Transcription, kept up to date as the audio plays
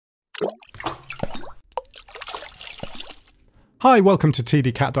Hi, welcome to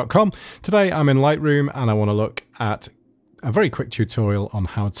tdcat.com. Today I'm in Lightroom and I want to look at a very quick tutorial on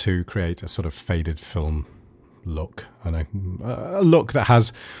how to create a sort of faded film look. And a look that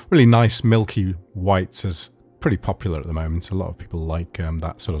has really nice milky whites is pretty popular at the moment. A lot of people like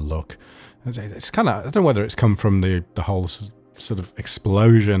that sort of look. It's kind of, I don't know whether it's come from the whole sort of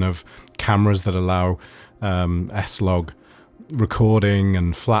explosion of cameras that allow S-Log recording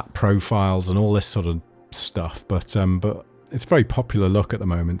and flat profiles and all this sort of stuff, but it's a very popular look at the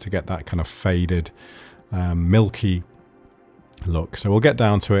moment to get that kind of faded, milky look. So we'll get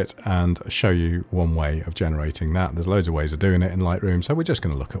down to it and show you one way of generating that. There's loads of ways of doing it in Lightroom, so we're just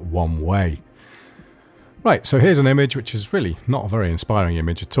going to look at one way. Right, so here's an image which is really not a very inspiring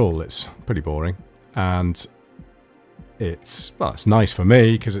image at all. It's pretty boring, and it's nice for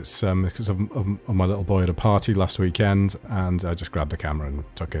me because it's because of my little boy at a party last weekend, and I just grabbed the camera and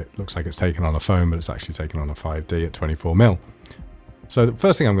took it. Looks like it's taken on a phone, but it's actually taken on a 5D at 24mm. So the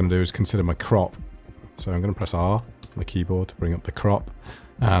first thing I'm going to do is consider my crop. So I'm going to press R on the keyboard to bring up the crop,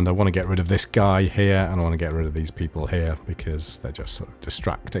 and I want to get rid of this guy here, and I want to get rid of these people here because they're just sort of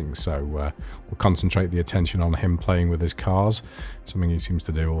distracting. So we'll concentrate the attention on him playing with his cars, something he seems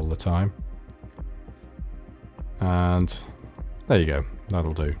to do all the time. And there you go,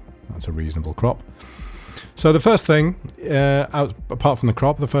 that'll do. That's a reasonable crop. So the first thing, apart from the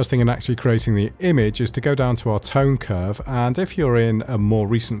crop, the first thing in actually creating the image is to go down to our tone curve. And if you're in a more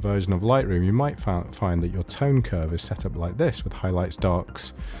recent version of Lightroom, you might find that your tone curve is set up like this with highlights,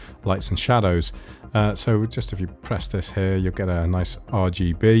 darks, lights and shadows. So just if you press this here, you'll get a nice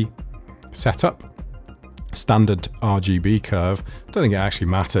RGB setup. Standard RGB curve. I don't think it actually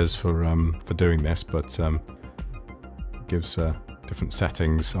matters for doing this, but gives different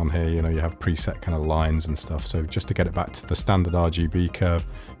settings on here. You know, you have preset kind of lines and stuff. So just to get it back to the standard RGB curve,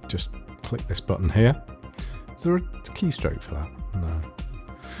 just click this button here. Is there a keystroke for that? No.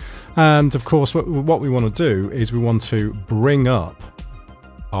 And of course, what we want to do is we want to bring up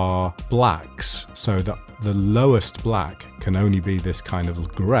our blacks so that the lowest black can only be this kind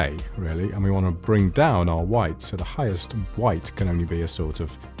of grey, really. And we want to bring down our white, so the highest white can only be a sort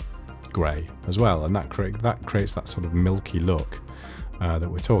of grey as well, and that creates that sort of milky look that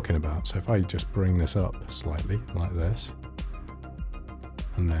we're talking about. So if I just bring this up slightly like this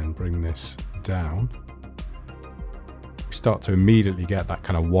and then bring this down, we start to immediately get that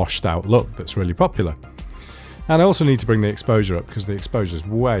kind of washed out look that's really popular. And I also need to bring the exposure up because the exposure is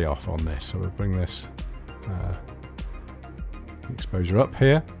way off on this, so we'll bring this exposure up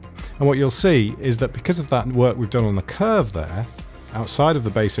here. And what you'll see is that because of that work we've done on the curve there, outside of the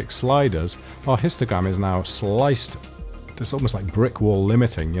basic sliders, our histogram is now sliced. It's almost like brick wall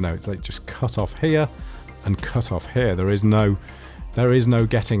limiting, you know, it's like just cut off here and cut off here. There is no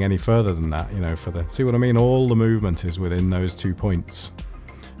getting any further than that, you know, see what I mean? All the movement is within those 2 points.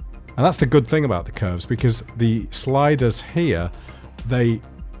 And that's the good thing about the curves, because the sliders here, they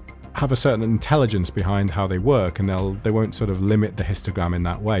have a certain intelligence behind how they work, and they won't sort of limit the histogram in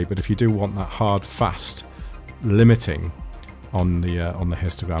that way. But if you do want that hard, fast limiting on the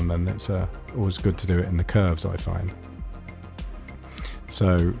histogram, then it's always good to do it in the curves, I find.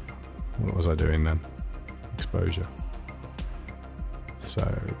 So what was I doing then? Exposure. So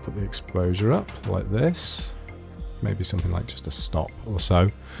put the exposure up like this, maybe something like just a stop or so.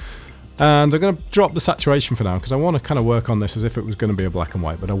 And I'm going to drop the saturation for now because I want to kind of work on this as if it was going to be a black and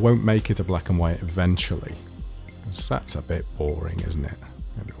white, but I won't make it a black and white eventually. Because that's a bit boring, isn't it?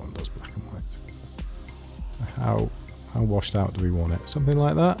 Everyone does black and white. So how washed out do we want it? Something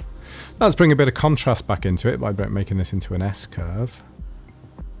like that. Let's bring a bit of contrast back into it by making this into an S curve.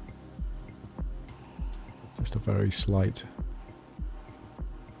 Just a very slight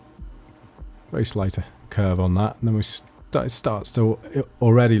curve on that, and then it starts to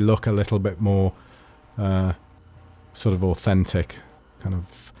already look a little bit more sort of authentic, kind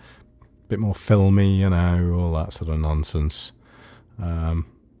of a bit more filmy, you know, all that sort of nonsense.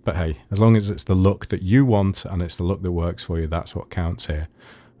 But hey, as long as it's the look that you want and it's the look that works for you, that's what counts here.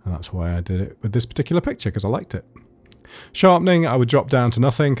 And that's why I did it with this particular picture, because I liked it. Sharpening, I would drop down to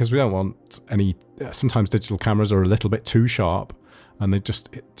nothing because we don't want any. Sometimes digital cameras are a little bit too sharp, and they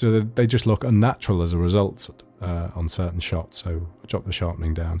just look unnatural as a result on certain shots. So I drop the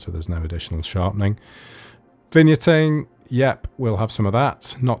sharpening down so there's no additional sharpening. Vignetting, yep, we'll have some of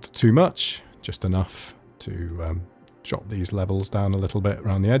that. Not too much, just enough to drop these levels down a little bit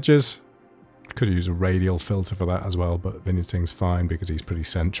around the edges. Could use a radial filter for that as well, but vignetting's fine because he's pretty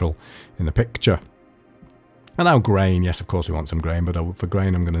central in the picture. And now grain, yes, of course we want some grain, but for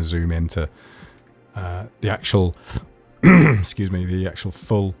grain I'm going to zoom into the actual, excuse me, the actual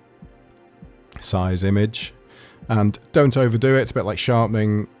full size image. And don't overdo it. It's a bit like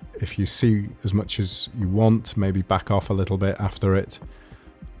sharpening. If you see as much as you want, maybe back off a little bit after it.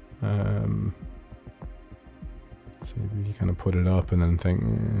 So you kind of put it up and then think,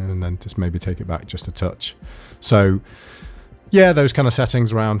 and then just maybe take it back just a touch. So yeah, those kind of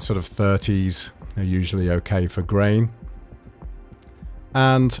settings around sort of 30s are usually okay for grain.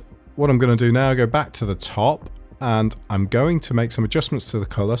 And what I'm going to do now, go back to the top, and I'm going to make some adjustments to the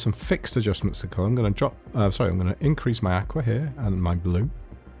color, some fixed adjustments to the color. I'm going to I'm going to increase my aqua here and my blue,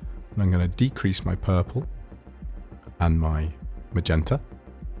 and I'm going to decrease my purple and my magenta.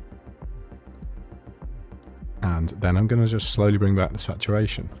 And then I'm going to just slowly bring back the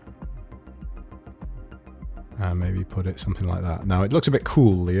saturation. And maybe put it something like that. Now it looks a bit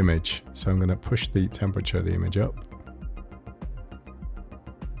cool, the image, so I'm going to push the temperature of the image up.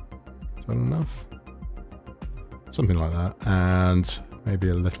 Is that enough? Something like that. And maybe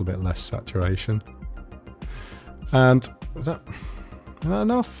a little bit less saturation. And is that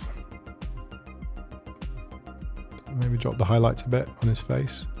enough? Maybe drop the highlights a bit on his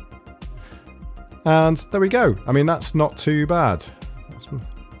face. And there we go. I mean, that's not too bad.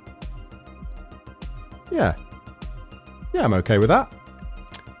 Yeah, I'm okay with that.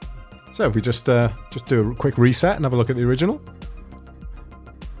 So if we just do a quick reset and have a look at the original.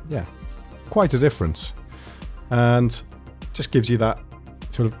 Yeah, quite a difference. And just gives you that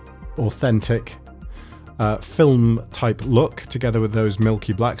sort of authentic film type look together with those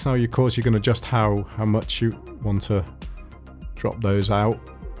milky blacks. Now, of course, you can adjust how much you want to drop those out.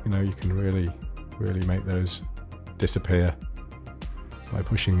 You know, you can really make those disappear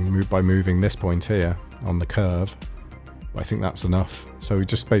by moving this point here on the curve. I think that's enough. So we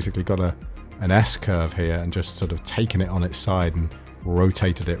just basically got an S curve here and just sort of taken it on its side and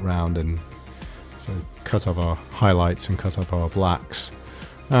rotated it round, and so cut off our highlights and cut off our blacks,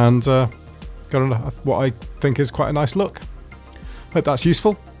 and got what I think is quite a nice look. Hope that's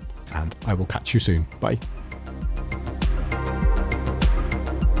useful, and I will catch you soon. Bye.